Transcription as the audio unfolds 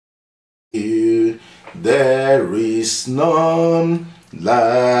there is none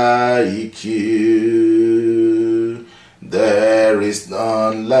like you. There is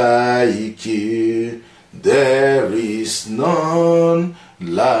none like you. There is none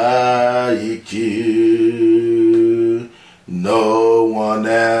like you. No one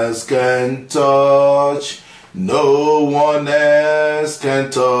else can touch, no one else can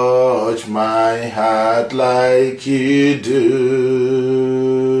touch my heart like you do.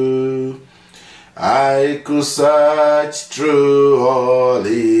 I could search through all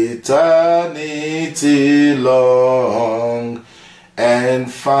eternity long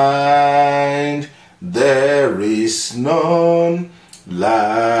and find there is none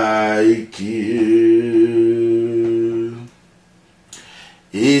like you.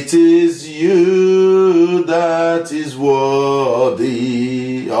 It is you that is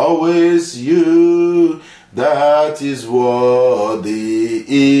worthy, always you that is worthy.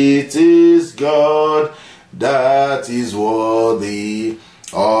 It is God that is worthy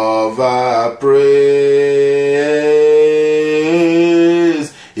of our praise.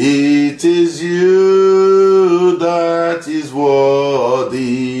 It is you that is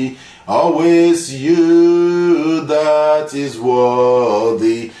worthy, always you that is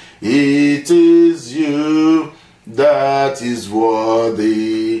worthy. It is you that is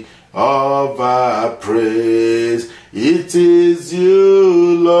worthy of our praise. It is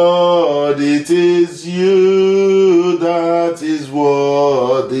you, Lord, it is you that is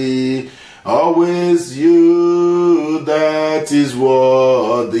worthy, always you that is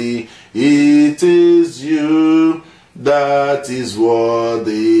worthy. It is you that is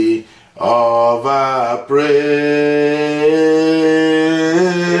worthy of our praise.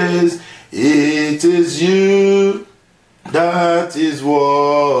 It is you that is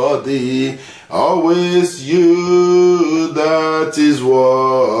worthy, always you that is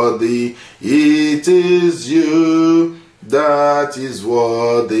worthy. It is you that is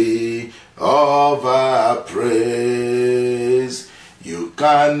worthy of our praise. You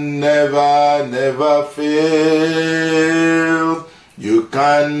can never fail. You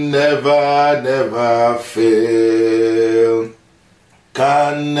can never fail.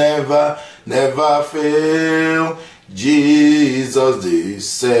 Can never fail. Jesus the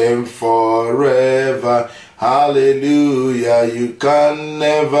same forever. Hallelujah. You can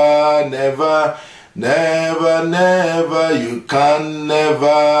never, you can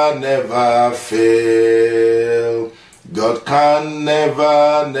never fail. God can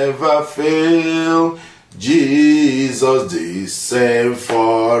never fail. Jesus the same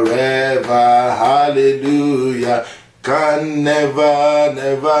forever. Hallelujah. Can never,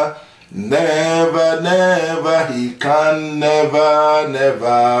 he can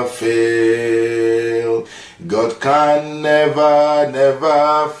never fail. God can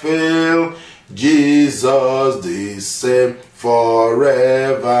never fail. Jesus the same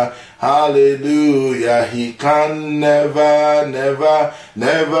forever. Hallelujah. He can never,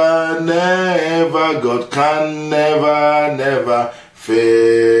 God can never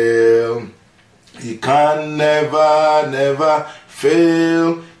fail. He can never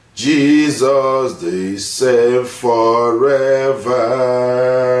fail. Jesus the same forever.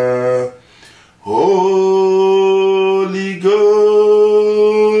 Holy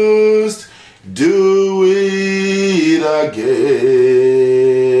Ghost, do it again.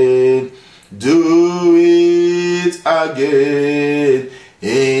 Do it again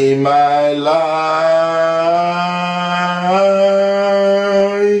in my life.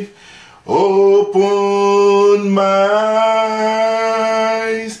 Open my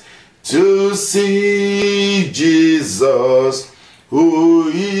eyes to see Jesus, who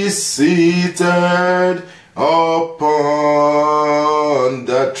is seated upon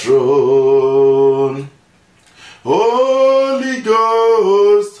the throne. Holy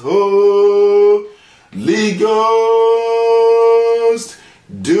Ghost, Holy Ghost,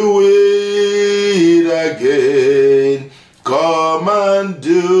 do it again. Come and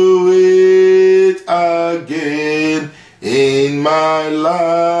do it again in my life.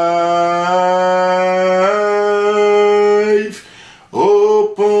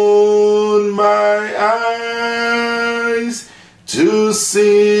 Open my eyes to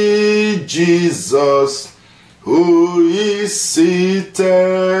see Jesus, who is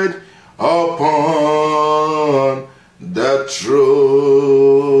seated upon the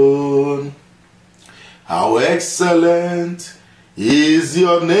throne. How excellent is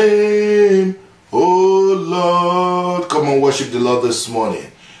your name, O Lord. Come on, worship the Lord this morning.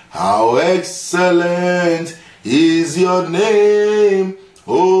 How excellent is your name,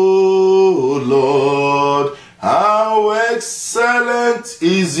 O Lord. How excellent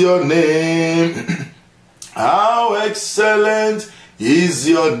is your name. How excellent is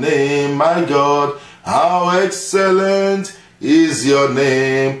your name, my God. How excellent is your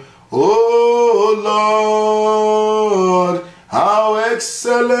name, O Lord. How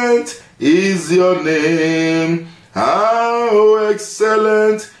excellent is your name. How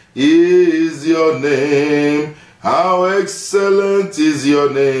excellent is your name. How excellent is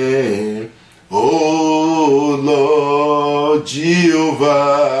your name, O Lord.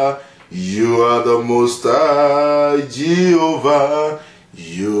 Jehovah, you are the most high. Jehovah,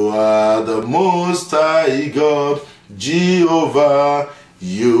 you are the most high God. Jehovah,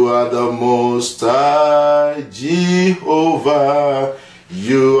 you are the most high. Jehovah,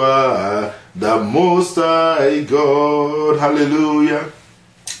 you are the most high God. Hallelujah.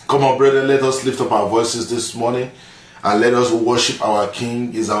 Come on, brethren, let us lift up our voices this morning and let us worship our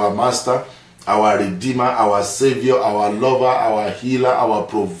King. Is our Master, our Redeemer, our Savior, our Lover, our Healer, our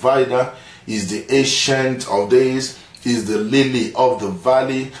Provider. Is the Ancient of Days, is the Lily of the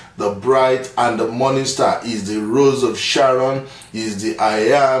Valley, the bright and the morning star, is the Rose of Sharon, is the I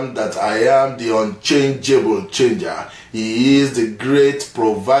am that I am, the unchangeable changer. He is the great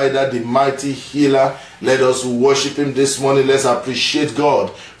provider, the mighty healer. Let us worship him this morning. Let's appreciate God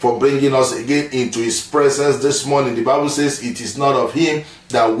for bringing us again into his presence this morning. The Bible says it is not of him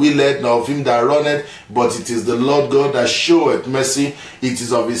that willeth, nor of him that runneth, but it is the Lord God that showeth mercy. It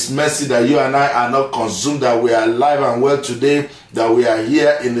is of his mercy that you and I are not consumed, that we are alive and well today, that we are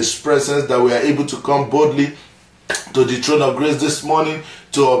here in his presence, that we are able to come boldly to the throne of grace this morning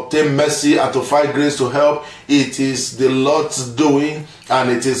to obtain mercy and to find grace to help. It is the Lord's doing, and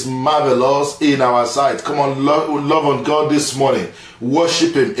it is marvelous in our sight. Come on, love on God this morning.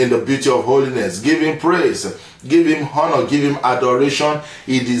 Worship him in the beauty of holiness. Give him praise. Give him honor. Give him adoration.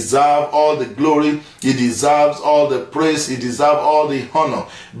 He deserves all the glory. He deserves all the praise. He deserves all the honor.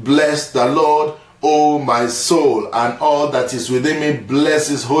 Bless the Lord, O my soul, and all that is within me. Bless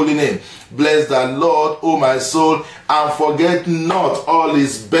his holy name. Bless the Lord, O my soul, and forget not all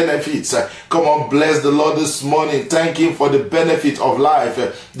his benefits. Come on, bless the Lord this morning. Thank him for the benefit of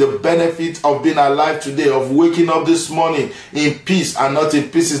life, the benefit of being alive today, of waking up this morning in peace and not in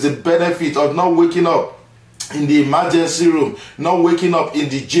pieces, the benefit of not waking up in the emergency room, not waking up in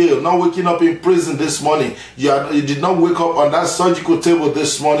the jail, not waking up in prison this morning. You did not wake up on that surgical table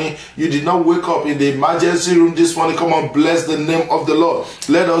this morning. You did not wake up in the emergency room this morning. Come on, bless the name of the Lord.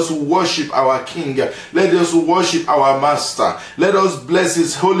 Let us worship our King. Let us worship our Master. Let us bless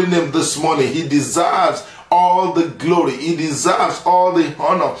his holy name this morning. He deserves all the glory. He deserves all the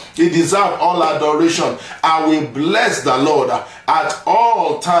honor. He deserves all adoration. I will bless the Lord at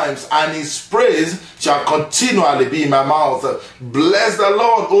all times, and his praise shall continually be in my mouth. Bless the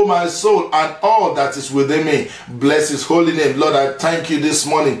Lord, O my soul, and all that is within me. Bless his holy name. Lord, I thank you this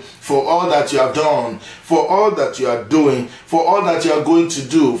morning for all that you have done, for all that you are doing, for all that you are going to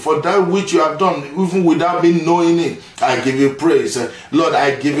do, for that which you have done, even without me knowing it. I give you praise. Lord,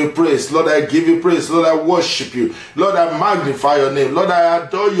 I give you praise. Lord, I give you praise. Lord, I worship you. Lord, I magnify your name. Lord, I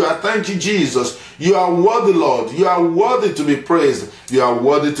adore you. I thank you, Jesus. You are worthy, Lord. You are worthy to be praised. You are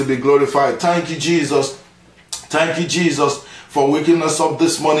worthy to be glorified. Thank you, Jesus. Thank you, Jesus, for waking us up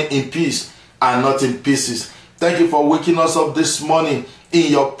this morning in peace and not in pieces. Thank you for waking us up this morning in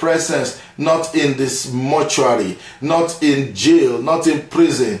your presence, not in this mortuary, not in jail, not in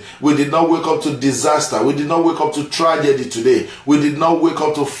prison. We did not wake up to disaster. We did not wake up to tragedy today. We did not wake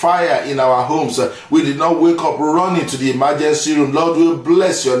up to fire in our homes. We did not wake up running to the emergency room. Lord, we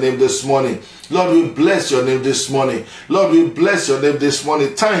bless your name this morning. Lord, we bless your name this morning. Lord, we bless your name this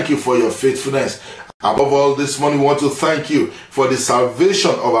morning. Thank you for your faithfulness. Above all, this morning, we want to thank you for the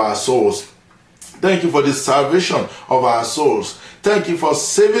salvation of our souls. Thank you for the salvation of our souls. Thank you for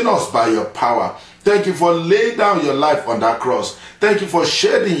saving us by your power. Thank you for laying down your life on that cross. Thank you for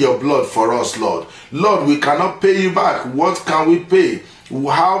shedding your blood for us, Lord. Lord, we cannot pay you back. What can we pay?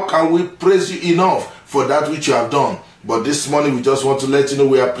 How can we praise you enough for that which you have done? But this morning, we just want to let you know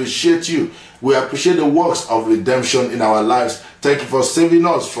we appreciate you. We appreciate the works of redemption in our lives. Thank you for saving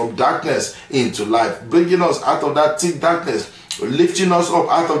us from darkness into life, bringing us out of that thick darkness, lifting us up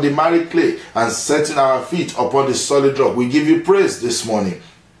out of the miry clay and setting our feet upon the solid rock. We give you praise this morning.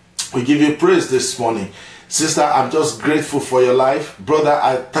 We give you praise this morning. Sister, I'm just grateful for your life. Brother,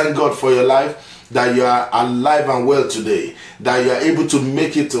 I thank God for your life, that you are alive and well today, that you are able to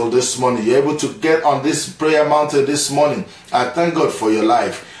make it till this morning. You're able to get on this prayer mountain this morning. I thank God for your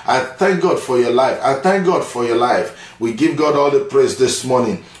life. I thank God for your life. I thank God for your life. We give God all the praise this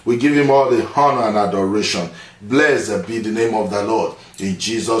morning. We give him all the honor and adoration. Blessed be the name of the Lord. in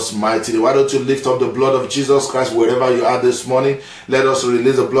Jesus' mighty name. Why don't you lift up the blood of Jesus Christ wherever you are this morning? Let us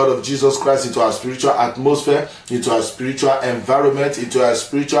release the blood of Jesus Christ into our spiritual atmosphere, into our spiritual environment, into our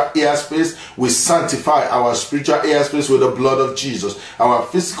spiritual airspace. We sanctify our spiritual airspace with the blood of Jesus. Our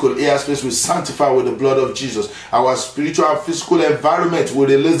physical airspace we sanctify with the blood of Jesus. Our spiritual and physical environment we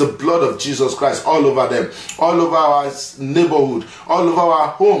release the blood of Jesus Christ all over them, all over our neighborhood, all over our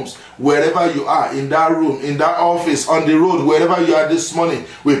homes. Wherever you are, in that room, in that office, on the road, wherever you are this morning,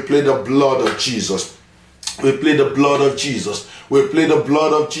 we play the blood of Jesus. We play the blood of Jesus. We play the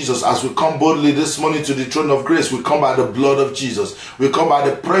blood of Jesus. As we come boldly this morning to the throne of grace, we come by the blood of Jesus. We come by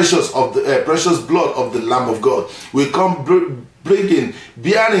the precious blood of the Lamb of God. We come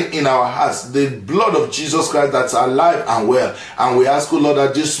bearing in our hearts the blood of Jesus Christ that's alive and well. And we ask, Lord,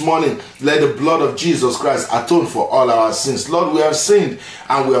 that this morning, let the blood of Jesus Christ atone for all our sins. Lord, we have sinned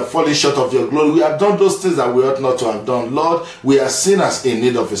and we have fallen short of your glory. We have done those things that we ought not to have done. Lord, we are sinners in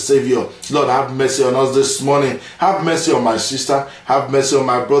need of a Savior. Lord, have mercy on us this morning. Have mercy on my sister. Have mercy on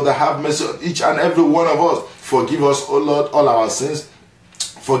my brother. Have mercy on each and every one of us. Forgive us, O Lord, all our sins.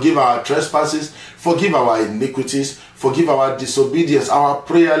 Forgive our trespasses. Forgive our iniquities. Forgive our disobedience, our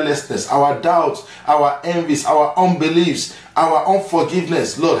prayerlessness, our doubts, our envies, our unbeliefs, our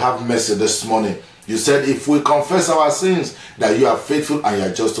unforgiveness. Lord, have mercy this morning. You said if we confess our sins, that you are faithful and you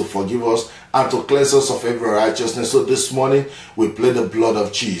are just to forgive us and to cleanse us of every righteousness. So this morning, we play the blood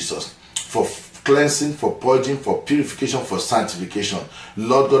of Jesus for cleansing, for purging, for purification, for sanctification.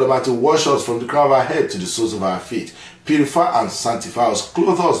 Lord God Almighty, wash us from the crown of our head to the soles of our feet. Purify and sanctify us.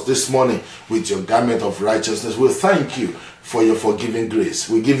 Clothe us this morning with your garment of righteousness. We thank you for your forgiving grace.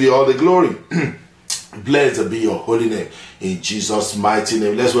 We give you all the glory. Blessed be your holy name. In Jesus' mighty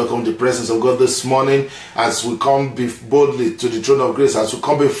name. Let's welcome the presence of God this morning as we come boldly to the throne of grace, as we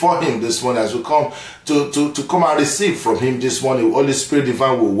come before him this morning, as we come to come and receive from him this morning. Holy Spirit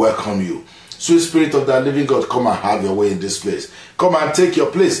divine will welcome you. Sweet Spirit of the living God, come and have your way in this place. Come and take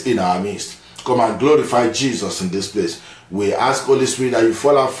your place in our midst. Come and glorify Jesus in this place. We ask, Holy Spirit, that you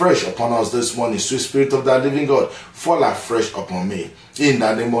fall afresh upon us this morning. Sweet Spirit of the living God, fall afresh upon me. In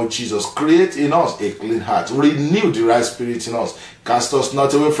the name of Jesus, create in us a clean heart. Renew the right spirit in us. Cast us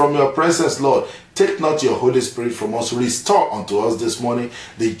not away from your presence, Lord. Take not your Holy Spirit from us. Restore unto us this morning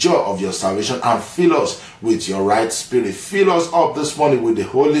the joy of your salvation and fill us with your right spirit. Fill us up this morning with the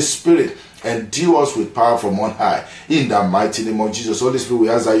Holy Spirit. Endue us with power from on high. In the mighty name of Jesus. Holy Spirit, we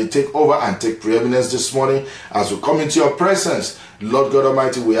ask that you take over and take preeminence this morning as we come into your presence. Lord God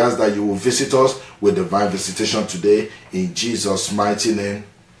Almighty, we ask that you will visit us with divine visitation today. In Jesus' mighty name.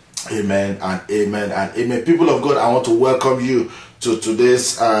 Amen and amen and amen. People of God, I want to welcome you to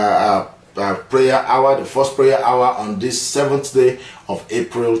today's prayer hour, the first prayer hour on this 7th day of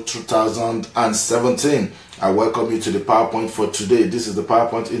April 2017. I welcome you to the PowerPoint for today. This is the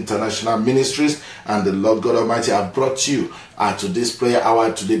PowerPoint International Ministries, and the Lord God Almighty have brought you to this prayer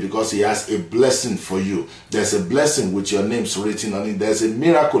hour today because he has a blessing for you. There's a blessing with your names written on it. There's a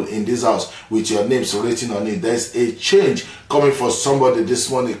miracle in this house with your names written on it. There's a change coming for somebody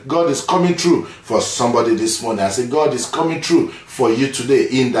this morning. God is coming through for somebody this morning. I say God is coming through for you today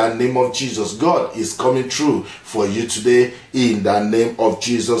in the name of Jesus. God is coming through for you today in the name of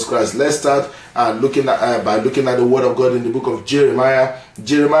Jesus Christ. Let's start by looking at the word of God in the book of Jeremiah.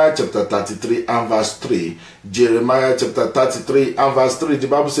 Jeremiah chapter 33 and verse 3. Jeremiah chapter 33 and verse 3. The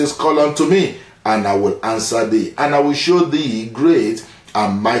Bible says, call unto me, and I will answer thee, and I will show thee great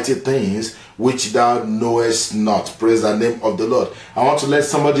and mighty things which thou knowest not. Praise the name of the Lord. I want to let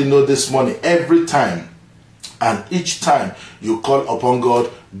somebody know this morning, every time and each time you call upon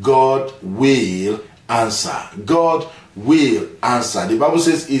God, God will answer. God will answer. The Bible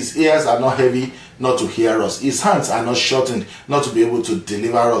says his ears are not heavy not to hear us. His hands are not shortened not to be able to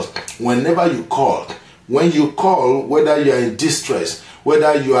deliver us. Whenever you call, when you call, whether you are in distress,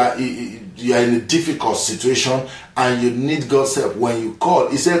 whether you are in a difficult situation and you need God's help, when you call,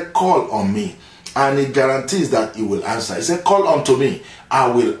 he said, call on me. And he guarantees that he will answer. He said, call unto me, I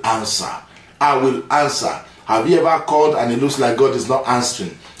will answer. I will answer. Have you ever called and it looks like God is not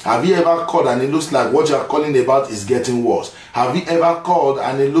answering? Have you ever called and it looks like what you are calling about is getting worse? Have you ever called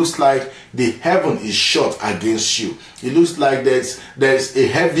and it looks like the heaven is shut against you? It looks like there's a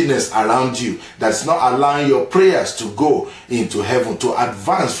heaviness around you that's not allowing your prayers to go into heaven, to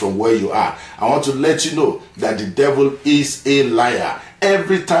advance from where you are. I want to let you know that the devil is a liar.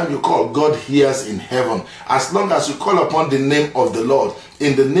 Every time you call, God hears in heaven. As long as you call upon the name of the Lord,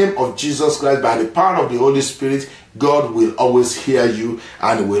 in the name of Jesus Christ, by the power of the Holy Spirit, God will always hear you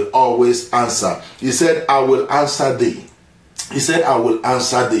and will always answer. He said, I will answer thee. He said, I will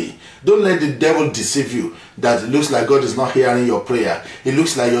answer thee. Don't let the devil deceive you. that it looks like God is not hearing your prayer. It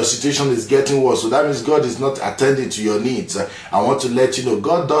looks like your situation is getting worse. So that means God is not attending to your needs. I want to let you know,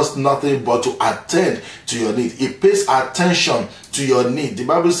 God does nothing but to attend to your needs. He pays attention to your need. The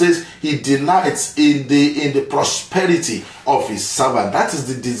Bible says he delights in the prosperity of his servant. That is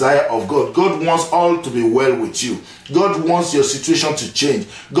the desire of God. God wants all to be well with you. God wants your situation to change.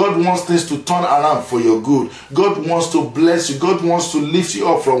 God wants things to turn around for your good. God wants to bless you. God wants to lift you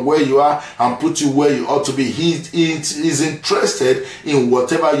up from where you are and put you where you ought to be. He is interested in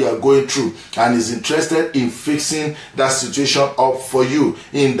whatever you are going through, and is interested in fixing that situation up for you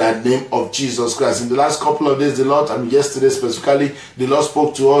in the name of Jesus Christ. In the last couple of days, the Lord, yesterday specifically, the Lord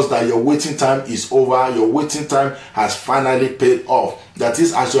spoke to us that your waiting time is over. Your waiting time has finally paid off. That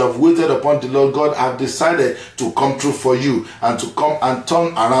is, as you have waited upon the Lord, God have decided to come through for you and to come and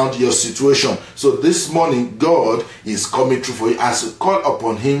turn around your situation. So this morning, God is coming through for you. As you call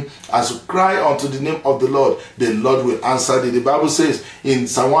upon him, as you cry unto the name of the Lord will answer thee. The Bible says in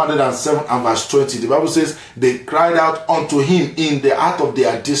Psalm 107 and verse 20, the Bible says, they cried out unto him in the heart of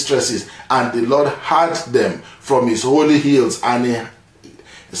their distresses, and the Lord heard them from his holy hills, and he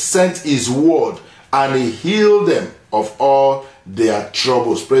sent his word, and he healed them of all their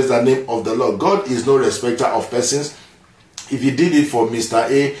troubles. Praise the name of the Lord. God is no respecter of persons. If he did it for Mr.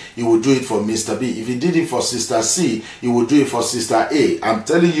 A, he will do it for Mr. B. If he did it for Sister C, he will do it for Sister A. I'm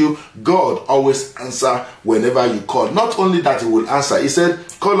telling you, God always answers whenever you call. Not only that, he will answer. He said,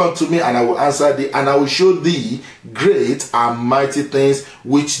 call unto me and I will answer thee, and I will show thee great and mighty things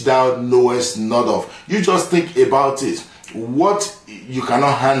which thou knowest not of. You just think about it. What you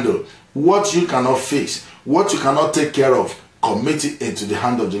cannot handle, what you cannot fix, what you cannot take care of, commit it into the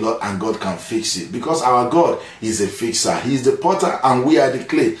hand of the Lord, and God can fix it. Because our God is a fixer. He is the potter and we are the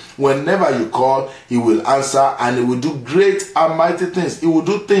clay. Whenever you call, he will answer, and he will do great and mighty things. He will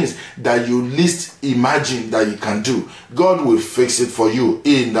do things that you least imagine that you can do. God will fix it for you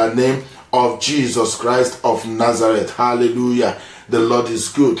in the name of Jesus Christ of Nazareth. Hallelujah. The Lord is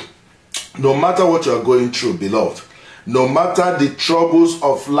good. No matter what you are going through, beloved, no matter the troubles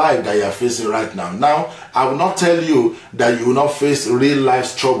of life that you are facing right now. Now, I will not tell you that you will not face real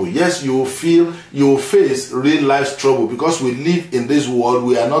life's trouble. Yes, you will face real life's trouble, because we live in this world.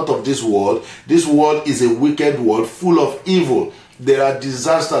 We are not of this world. This world is a wicked world full of evil. There are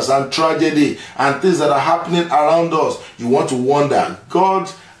disasters and tragedy and things that are happening around us. You want to wonder,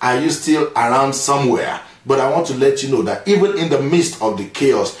 God, are you still around somewhere? But I want to let you know that even in the midst of the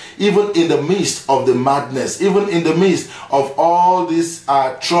chaos, even in the midst of the madness, even in the midst of all these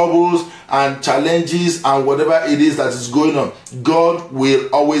troubles and challenges and whatever it is that is going on, God will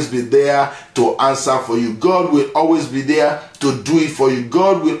always be there to answer for you. God will always be there to do it for you.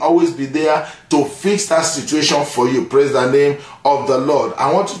 God will always be there to fix that situation for you. Praise the name of the Lord.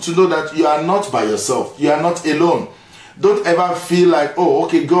 I want you to know that you are not by yourself. You are not alone. Don't ever feel like, oh,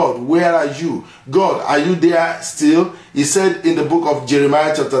 okay, God, where are you? God, are you there still? He said in the book of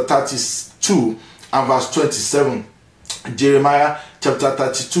Jeremiah chapter 32 and verse 27. Jeremiah chapter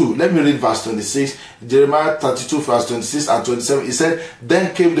 32. Let me read verse 26. Jeremiah 32 verse 26 and 27. He said,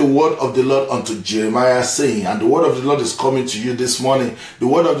 then came the word of the Lord unto Jeremiah, saying, and the word of the Lord is coming to you this morning. The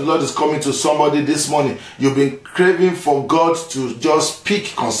word of the Lord is coming to somebody this morning. You've been craving for God to just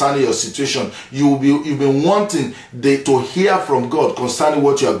speak concerning your situation. You've been wanting to hear from God concerning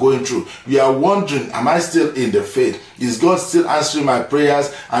what you are going through. You are wondering, am I still in the faith? Is God still answering my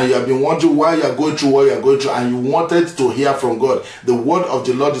prayers? And you have been wondering why you are going through what you are going through, and you wanted to hear from God. The word of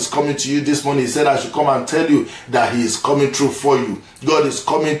the Lord is coming to you this morning. He said, I should come and tell you that he is coming through for you. God is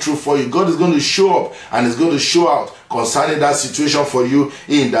coming through for you. God is going to show up and is going to show out concerning that situation for you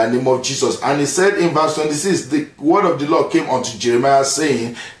in the name of Jesus. And he said in verse 26, the word of the Lord came unto Jeremiah,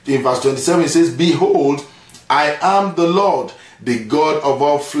 saying, in verse 27, he says, behold, I am the Lord, the God of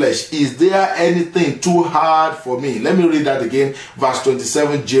all flesh. Is there anything too hard for me? Let me read that again. Verse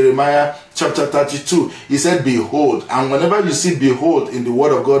 27, Jeremiah chapter 32. He said, behold. And whenever you see behold in the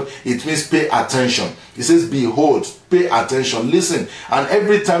word of God, it means pay attention. He says, behold, pay attention, listen. And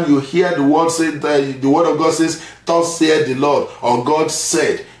every time you hear the word say, the word of God says, thus saith the Lord, or God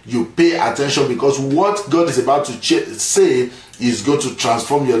said, you pay attention, because what God is about to say is going to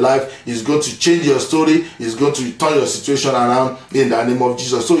transform your life, is going to change your story, is going to turn your situation around in the name of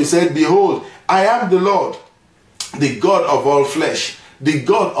Jesus. So he said, behold, I am the Lord, the God of all flesh, the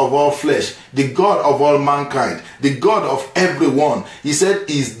God of all flesh, the God of all mankind, the God of everyone. He said,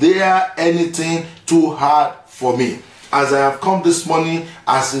 is there anything too hard for me? As I have come this morning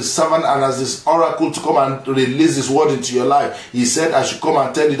as his servant and as his oracle to come and release his word into your life, he said, I should come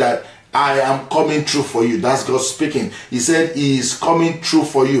and tell you that I am coming through for you. That's God speaking. He said he is coming through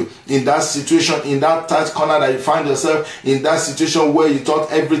for you in that situation, in that tight corner that you find yourself, in that situation where you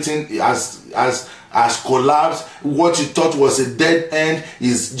thought everything has collapsed. What you thought was a dead end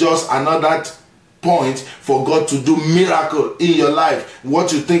is just another point for God to do miracle in your life.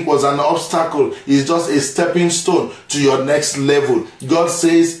 What you think was an obstacle is just a stepping stone to your next level. God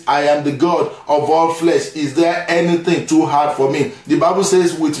says, I am the God of all flesh. Is there anything too hard for me? The Bible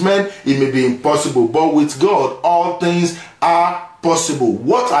says with men it may be impossible, but with God all things are possible.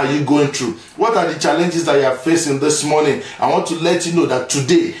 What are you going through? What are the challenges that you are facing this morning? I want to let you know that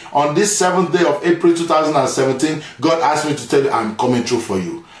today, on this 7th day of April 2017, God asked me to tell you, I'm coming through for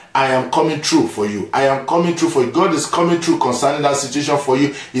you. I am coming through for you. I am coming through for you. God is coming through concerning that situation for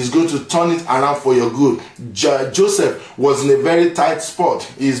you. He's going to turn it around for your good. Joseph was in a very tight spot.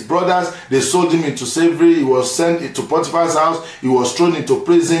 His brothers, they sold him into slavery. He was sent into Potiphar's house. He was thrown into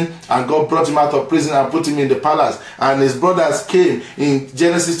prison, and God brought him out of prison and put him in the palace. And his brothers came in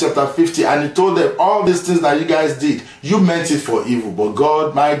Genesis chapter 50, and he told them, all these things that you guys did, you meant it for evil, but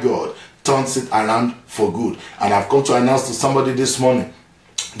God, my God, turns it around for good. And I've come to announce to somebody this morning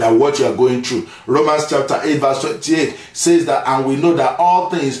that what you are going through, Romans chapter 8 verse 28 says that, and we know that all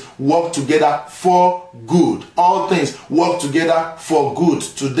things work together for good. All things work together for good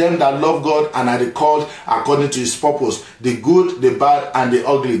to them that love God and are called according to his purpose. The good, the bad, and the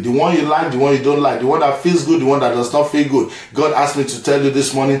ugly. The one you like, the one you don't like. The one that feels good, the one that does not feel good. God asked me to tell you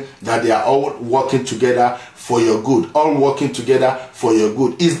this morning that they are all working together for your good. All working together for your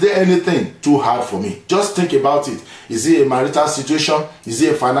good. Is there anything too hard for me? Just think about it. Is it a marital situation? Is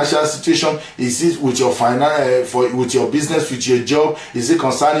it a financial situation? Is it with your with your business, with your job? Is it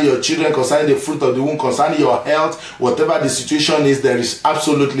concerning your children, concerning the fruit of the womb, concerning your health? Whatever the situation is, there is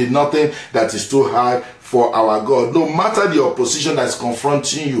absolutely nothing that is too hard for our God. No matter the opposition that is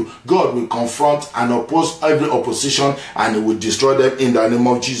confronting you, God will confront and oppose every opposition, and he will destroy them in the name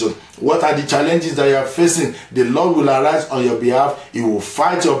of Jesus. What are the challenges that you are facing? The Lord will arise on your behalf. He will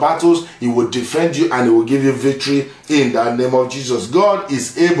fight your battles. He will defend you, and he will give you victory in the name of Jesus. God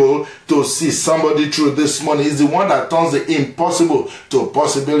is able to see somebody through this morning. He's the one that turns the impossible to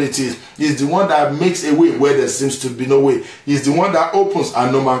possibilities. He's the one that makes a way where there seems to be no way. He's the one that opens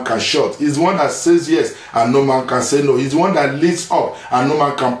and no man can shut. He's the one that says yes and no man can say no. He's the one that leads up and no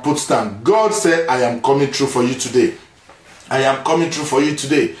man can put down. God said, I am coming through for you today. I am coming through for you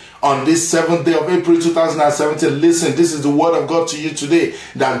today. On this 7th day of April 2017, listen, this is the word of God to you today,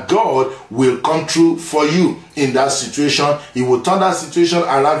 that God will come through for you in that situation. He will turn that situation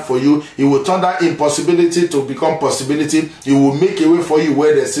around for you. He will turn that impossibility to become possibility. He will make a way for you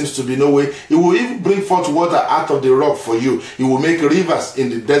where there seems to be no way. He will even bring forth water out of the rock for you. He will make rivers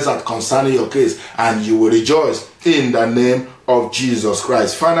in the desert concerning your case, and you will rejoice in the name of Jesus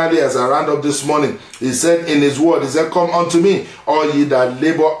Christ. Finally, as I round up this morning, he said in his word, he said, come unto me, all ye that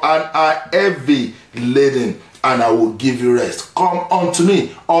labor and are heavy laden, and I will give you rest. Come unto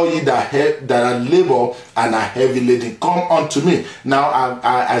me, all ye that are labor and are heavy laden. Come unto me. Now,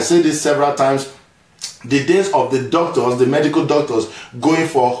 I say this several times. The days of the doctors, the medical doctors, going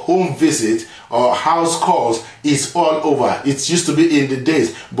for home visit or house calls is all over. It used to be in the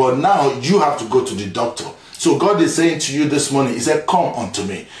days, but now you have to go to the doctor. So God is saying to you this morning, he said, come unto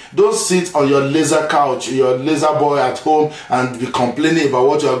me. Don't sit on your laser couch, your laser boy at home and be complaining about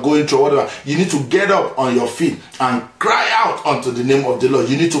what you are going through, whatever. You need to get up on your feet and cry out unto the name of the Lord.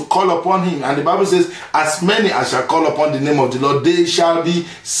 You need to call upon him. And the Bible says, as many as shall call upon the name of the Lord, they shall be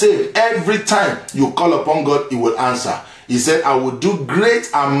saved. Every time you call upon God, he will answer. He said, I will do great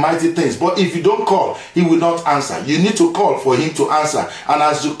and mighty things. But if you don't call, he will not answer. You need to call for him to answer. And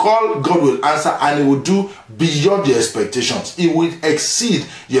as you call, God will answer, and he will do beyond your expectations. He will exceed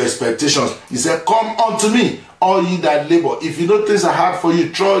your expectations. He said, come unto me, all ye that labor. If you know things are hard for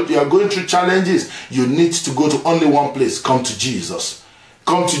you, you are going through challenges, you need to go to only one place. Come to Jesus.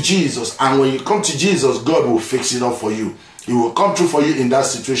 Come to Jesus. And when you come to Jesus, God will fix it up for you. He will come through for you in that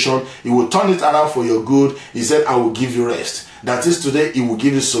situation. He will turn it around for your good. He said, I will give you rest. That is today, he will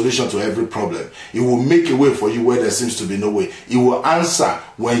give you solution to every problem. He will make a way for you where there seems to be no way. He will answer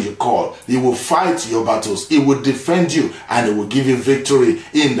when you call. He will fight your battles. He will defend you, and he will give you victory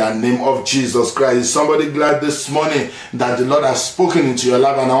in the name of Jesus Christ. Is somebody glad this morning that the Lord has spoken into your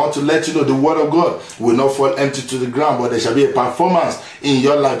life? And I want to let you know the word of God will not fall empty to the ground, but there shall be a performance in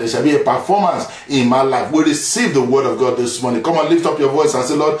your life. There shall be a performance in my life. We receive the word of God this morning. Come on, lift up your voice and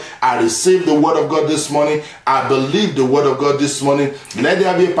say, Lord, I receive the word of God this morning. I believe the word of God this morning. Let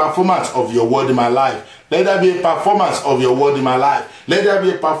there be a performance of your word in my life. Let there be a performance of your word in my life. Let there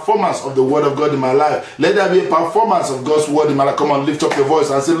be a performance of the word of God in my life. Let there be a performance of God's word in my life. Come on, lift up your voice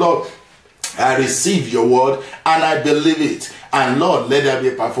and say, Lord, I receive your word and I believe it. And Lord, let there be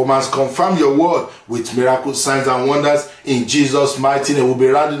a performance. Confirm your word with miracles, signs, and wonders in Jesus' mighty name. We'll be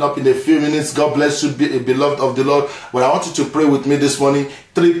rounding up in a few minutes. God bless you, beloved of the Lord. But I want you to pray with me this morning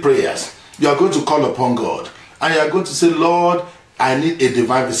 3 prayers. You are going to call upon God. And you are going to say, Lord, I need a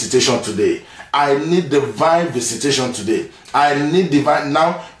divine visitation today. I need divine visitation today. I need divine.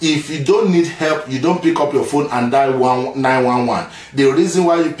 Now, if you don't need help, you don't pick up your phone and dial 911. The reason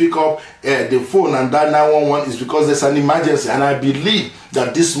why you pick up the phone and dial 911 is because there's an emergency. And I believe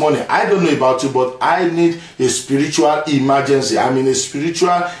that this morning, I don't know about you, but I need a spiritual emergency. I'm in a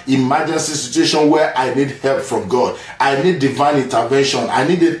spiritual emergency situation where I need help from God. I need divine intervention. I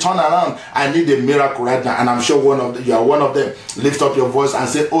need a turnaround. I need a miracle right now. And I'm sure you are one of them. Lift up your voice and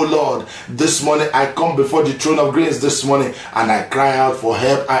say, oh Lord, this morning I come before the throne of grace this morning and I cry out for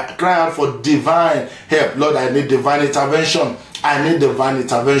help. I cry out for divine help. Lord, I need divine intervention. I need divine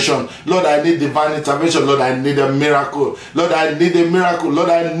intervention. Lord, I need divine intervention. Lord, I need a miracle. Lord, I need a miracle. Lord,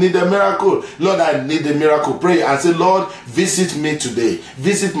 I need a miracle. Lord, I need a miracle. Pray and say, Lord, visit me today.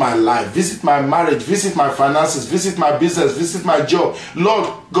 Visit my life. Visit my marriage. Visit my finances. Visit my business. Visit my job. Lord,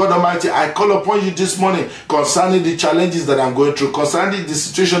 God Almighty, I call upon you this morning concerning the challenges that I'm going through, concerning the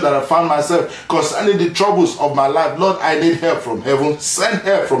situation that I found myself, concerning the troubles of my life. Lord, I need help from heaven. Send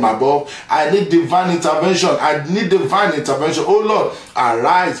help from above. I need divine intervention. I need divine intervention. Oh Lord,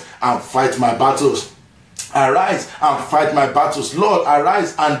 arise and fight my battles. Arise and fight my battles. Lord,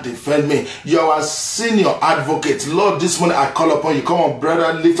 arise and defend me. You are a senior advocate. Lord, this morning I call upon you. Come on,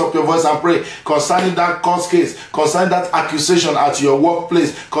 brother, lift up your voice and pray concerning that court case, concerning that accusation at your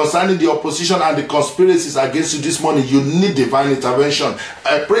workplace, concerning the opposition and the conspiracies against you this morning. You need divine intervention.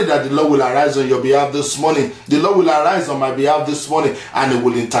 I pray that the Lord will arise on your behalf this morning. The Lord will arise on my behalf this morning and He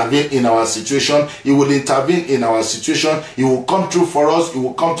will intervene in our situation. He will intervene in our situation. He will come through for us. He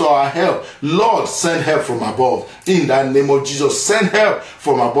will come to our help. Lord, send help from above. In the name of Jesus, send help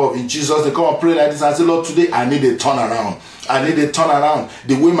from above. In Jesus' name, come and pray like this and say, Lord, today I need a turnaround. I need a turnaround.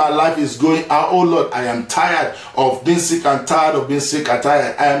 The way my life is going, oh Lord, I am tired of being sick and tired of being sick and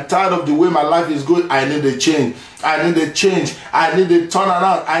tired. I am tired of the way my life is going. I need a change. I need a change. I need a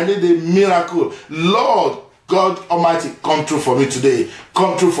turnaround. I need a miracle. Lord God Almighty, come through for me today.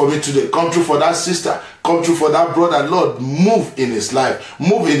 Come through for me today. Come through for that sister. Come through for that brother. Lord, move in his life.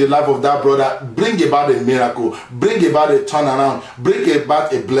 Move in the life of that brother. Bring about a miracle. Bring about a turnaround. Bring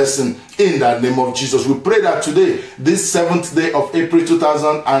about a blessing in the name of Jesus. We pray that today, this 7th day of April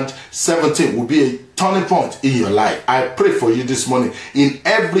 2017, will be a turning point in your life. I pray for you this morning. In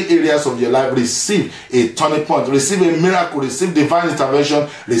every areas of your life, receive a turning point. Receive a miracle. Receive divine intervention.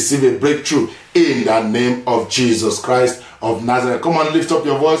 Receive a breakthrough in the name of Jesus Christ of Nazareth. Come on, lift up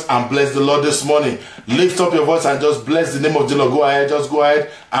your voice and bless the Lord this morning. Lift up your voice and just bless the name of the Lord. Go ahead, just go ahead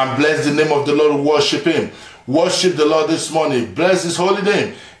and bless the name of the Lord. Worship Him. Worship the Lord this morning. Bless His holy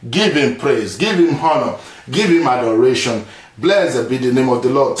name. Give Him praise. Give Him honor. Give Him adoration. Blessed be the name of the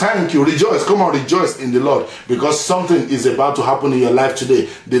Lord. Thank you. Rejoice. Come on, rejoice in the Lord, because something is about to happen in your life today.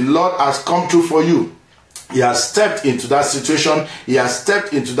 The Lord has come through for you. He has stepped into that situation. He has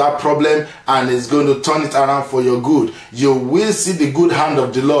stepped into that problem and is going to turn it around for your good. You will see the good hand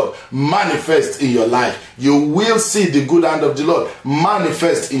of the Lord manifest in your life. You will see the good hand of the Lord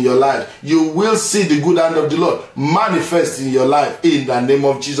manifest in your life. You will see the good hand of the Lord manifest in your life in the name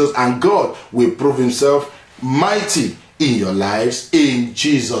of Jesus. And God will prove Himself mighty in your lives. In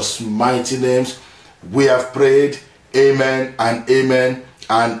Jesus' mighty names, we have prayed. Amen and amen.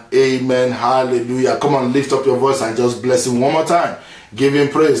 And amen. Hallelujah. Come on, lift up your voice and just bless Him one more time. Give Him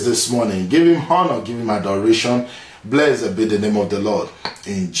praise this morning. Give Him honor. Give Him adoration. Blessed be the name of the Lord.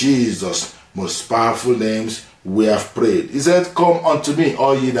 In Jesus' most powerful names, we have prayed. He said, come unto me,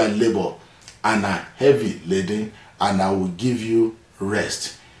 all ye that labor and are heavy laden, and I will give you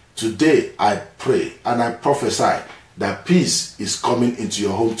rest. Today, I pray and I prophesy that peace is coming into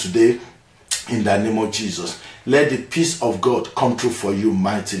your home today in the name of Jesus. Let the peace of God come true for you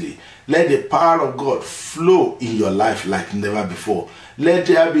mightily. Let the power of God flow in your life like never before. Let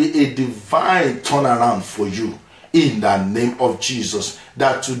there be a divine turnaround for you in the name of Jesus.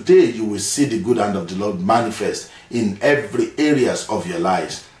 That today you will see the good hand of the Lord manifest in every areas of your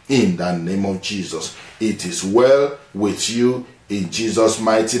lives in the name of Jesus. It is well with you in Jesus'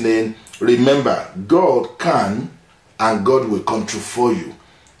 mighty name. Remember, God can and God will come true for you.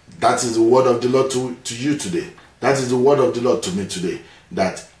 That is the word of the Lord to you today. That is the word of the Lord to me today.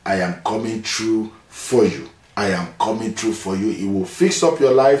 That I am coming through for you. I am coming through for you. He will fix up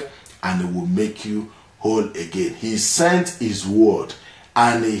your life and He will make you whole again. He sent His word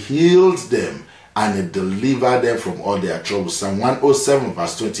and He healed them and he delivered them from all their troubles. Psalm 107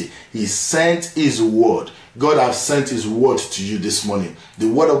 verse 20. He sent his word. God has sent his word to you this morning. The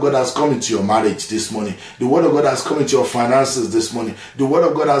word of God has come into your marriage this morning. The word of God has come into your finances this morning. The word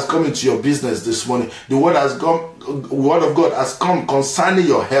of God has come into your business this morning. The word of God has come concerning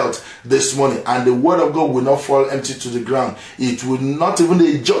your health this morning. And the word of God will not fall empty to the ground. It will not, even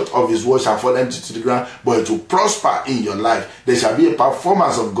a jot of his word shall fall empty to the ground, but it will prosper in your life. There shall be a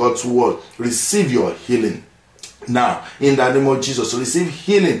performance of God's word. Receive your healing now, in the name of Jesus. Receive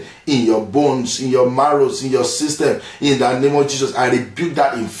healing in your bones, in your marrows, in your system. In the name of Jesus, I rebuke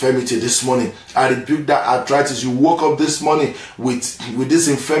that infirmity this morning. I rebuke that arthritis. You woke up this morning with this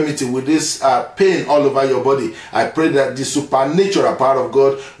infirmity, with this pain all over your body. I pray that the supernatural power of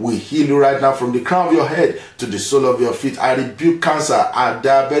God will heal you right now from the crown of your head to the sole of your feet. I rebuke cancer,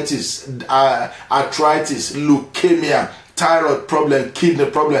 diabetes, arthritis, leukemia, thyroid problem, kidney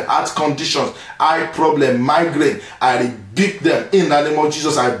problem, heart conditions, eye problem, migraine. I rebuke them in the name of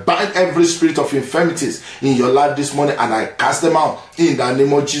Jesus. I bind every spirit of infirmities in your life this morning and I cast them out in the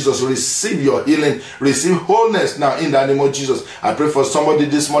name of Jesus. Receive your healing. Receive wholeness now in the name of Jesus. I pray for somebody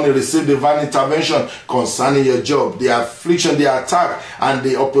this morning. Receive divine intervention concerning your job, the affliction, the attack, and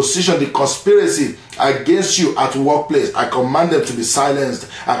the opposition, the conspiracy against you at workplace. I command them to be silenced.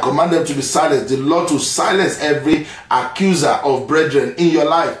 I command them to be silenced. The Lord to silence every accuser of brethren in your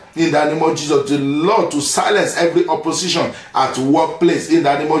life. In the name of Jesus, the Lord to silence every opposition at workplace. In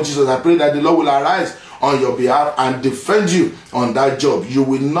the name of Jesus, I pray that the Lord will arise on your behalf and defend you on that job. You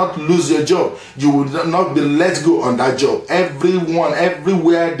will not lose your job. You will not be let go on that job. Everyone,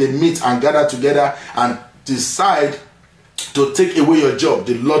 everywhere they meet and gather together and decide to take away your job,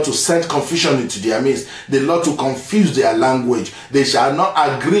 the Lord to send confusion into their midst, the Lord to confuse their language. They shall not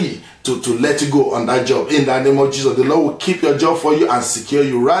agree to let you go on that job. In the name of Jesus, the Lord will keep your job for you and secure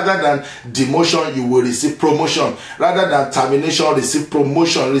you. Rather than demotion, you will receive promotion. Rather than termination, receive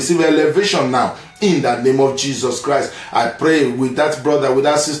promotion, receive elevation now. In the name of Jesus Christ, I pray with that brother, with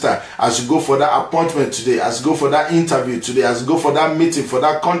that sister, as you go for that appointment today, as you go for that interview today, as you go for that meeting, for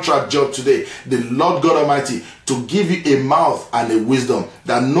that contract job today, the Lord God Almighty to give you a mouth and a wisdom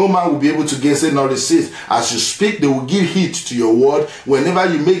that no man will be able to gainsay nor resist. As you speak, they will give heed to your word.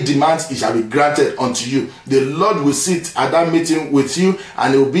 Whenever you make demands, it shall be granted unto you. The Lord will sit at that meeting with you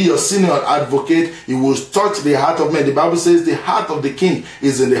and he will be your senior advocate. He will touch the heart of men. The Bible says the heart of the king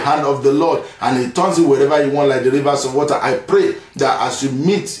is in the hand of the Lord and he turns it wherever you want like the rivers of water. I pray that as you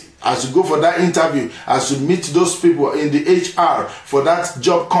meet, as you go for that interview, as you meet those people in the HR, for that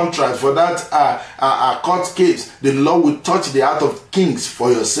job contract, for that court case, the Lord will touch the heart of kings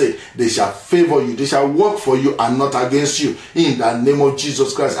for your sake. They shall favor you. They shall work for you and not against you. In the name of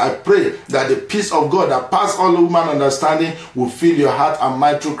Jesus Christ, I pray that the peace of God that passes all human understanding will fill your heart and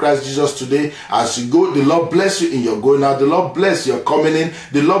mind through Christ Jesus today. As you go, the Lord bless you in your going out. The Lord bless your coming in.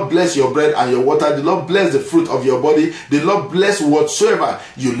 The Lord bless your bread and your water. The Lord bless the fruit of your body. The Lord bless whatsoever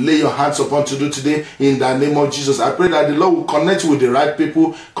you lay your hands upon to do today. In the name of Jesus, I pray that the Lord will connect you with the right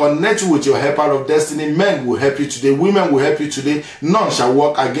people, connect you with your helper of destiny. Men will help you today. Women will help you today. None shall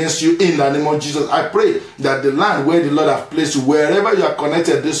work against you. In the name of Jesus, I pray that the land where the Lord has placed you, wherever you are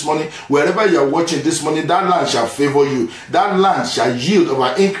connected this morning, wherever you are watching this morning, that land shall favor you. That land shall yield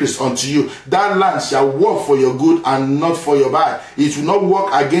over increase unto you. That land shall work for your good and not for your bad. It will not work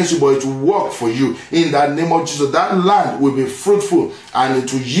against you, but it will work for you. In the name of Jesus, that land will be fruitful and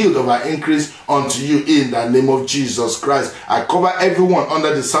it will yield over increase unto you. In the name of Jesus Christ, I cover everyone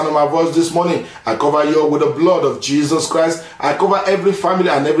under the sound of my voice this morning. I cover you with the blood of Jesus Christ. I cover every family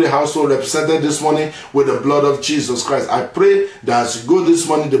and every household represented this morning with the blood of Jesus Christ. I pray that as you go this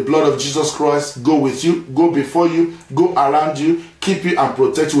morning, the blood of Jesus Christ go with you, go before you, go around you, keep you and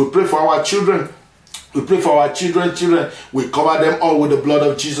protect you. We pray for our children. We pray for our children. We cover them all with the blood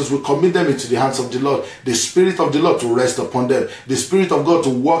of Jesus. We commit them into the hands of the Lord. The Spirit of the Lord to rest upon them. The Spirit of God to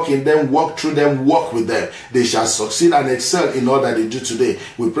walk in them, walk through them, walk with them. They shall succeed and excel in all that they do today.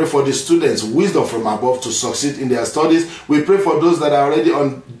 We pray for the students, wisdom from above to succeed in their studies. We pray for those that are already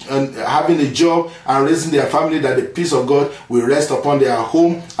on having a job and raising their family, that the peace of God will rest upon their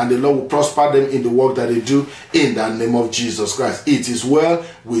home and the Lord will prosper them in the work that they do. In the name of Jesus Christ, it is well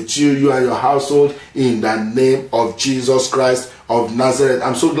with you, you and your household. In the name of Jesus Christ of Nazareth.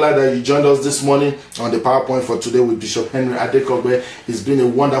 I'm so glad that you joined us this morning on the PowerPoint for today with Bishop Henry Adekogbe. It's been a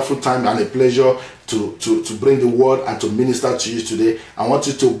wonderful time and a pleasure to bring the word and to minister to you today. I want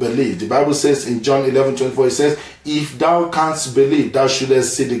you to believe. The Bible says in John 11:24, it says, if thou canst believe, thou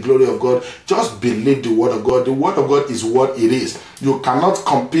shouldest see the glory of God. Just believe the word of God. The word of God is what it is. You cannot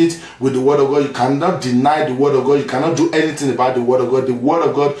compete with the word of God. You cannot deny the word of God. You cannot do anything about the word of God. The word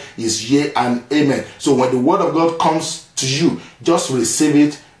of God is yea and amen. So when the word of God comes to you, just receive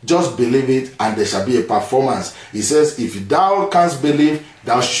it, just believe it, and there shall be a performance. He says, if thou canst believe,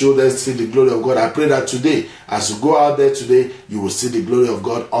 thou shouldest see the glory of God. I pray that today, as you go out there today, you will see the glory of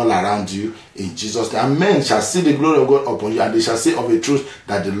God all around you in Jesus' name. And men shall see the glory of God upon you, and they shall say of a truth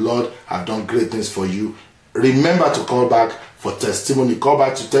that the Lord have done great things for you. Remember to call back for testimony. Call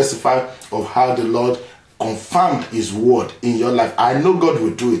back to testify of how the Lord confirmed his word in your life. I know God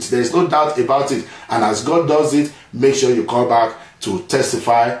will do it. There is no doubt about it. And as God does it, make sure you call back to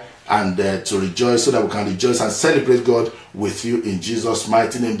testify and to rejoice, so that we can rejoice and celebrate God with you in Jesus'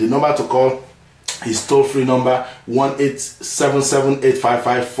 mighty name. The number to call is toll-free number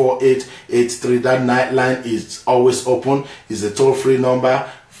 1-877-855-4883. That line is always open. It's a toll-free number.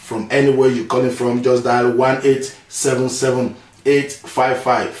 From anywhere you're calling from, just dial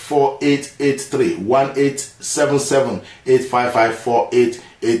 1-877-855-4883.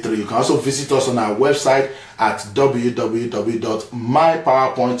 1-877-855-4883. You can also visit us on our website at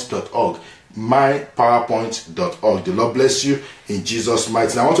www.mypowerpoint.org. mypowerpoint.org. The Lord bless you in Jesus'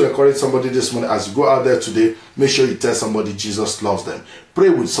 mighty name. I want to encourage somebody this morning, as you go out there today, make sure you tell somebody Jesus loves them. Pray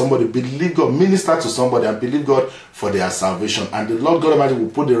with somebody, believe God, minister to somebody, and believe God for their salvation. And the Lord God Almighty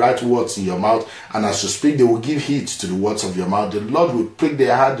will put the right words in your mouth, and as you speak, they will give heed to the words of your mouth. The Lord will prick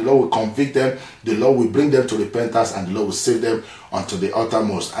their heart, the Lord will convict them, the Lord will bring them to repentance, and the Lord will save them unto the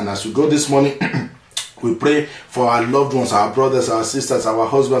uttermost. And as we go this morning, we pray for our loved ones, our brothers, our sisters, our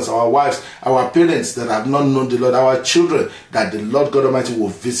husbands, our wives, our parents that have not known the Lord, our children, that the Lord God Almighty will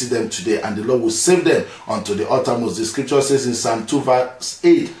visit them today, and the Lord will save them unto the uttermost. The scripture says in Psalm 2 verse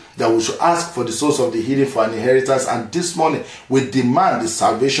 8 that we should ask for the souls of the hidden for an inheritance. And this morning we demand the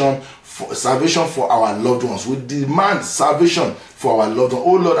salvation for our loved ones. We demand salvation for our loved ones.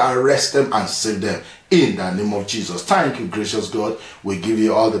 Oh Lord, arrest them and save them in the name of Jesus. Thank you, gracious God. We give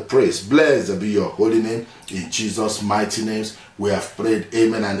you all the praise. Blessed be your holy name. In Jesus' mighty names we have prayed.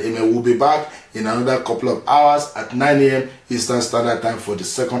 Amen and amen. We'll be back in another couple of hours at 9 a.m. Eastern Standard Time for the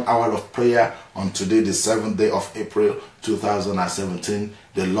second hour of prayer on today, the 7th day of April 2017.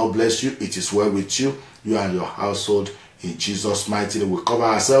 The Lord bless you. It is well with you, you and your household. In Jesus' mighty name, we cover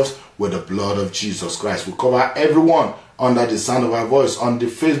ourselves with the blood of Jesus Christ. We cover everyone under the sound of our voice, on the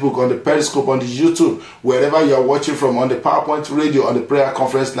Facebook, on the Periscope, on the YouTube, wherever you are watching from, on the PowerPoint radio, on the prayer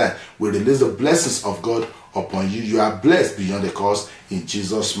conference line. We release the blessings of God upon you. You are blessed beyond the cause. In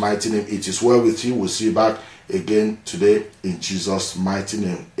Jesus' mighty name, it is well with you. We'll see you back again today in Jesus' mighty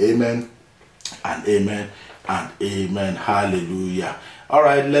name. Amen and amen and amen. Hallelujah. All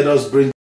right, let us bring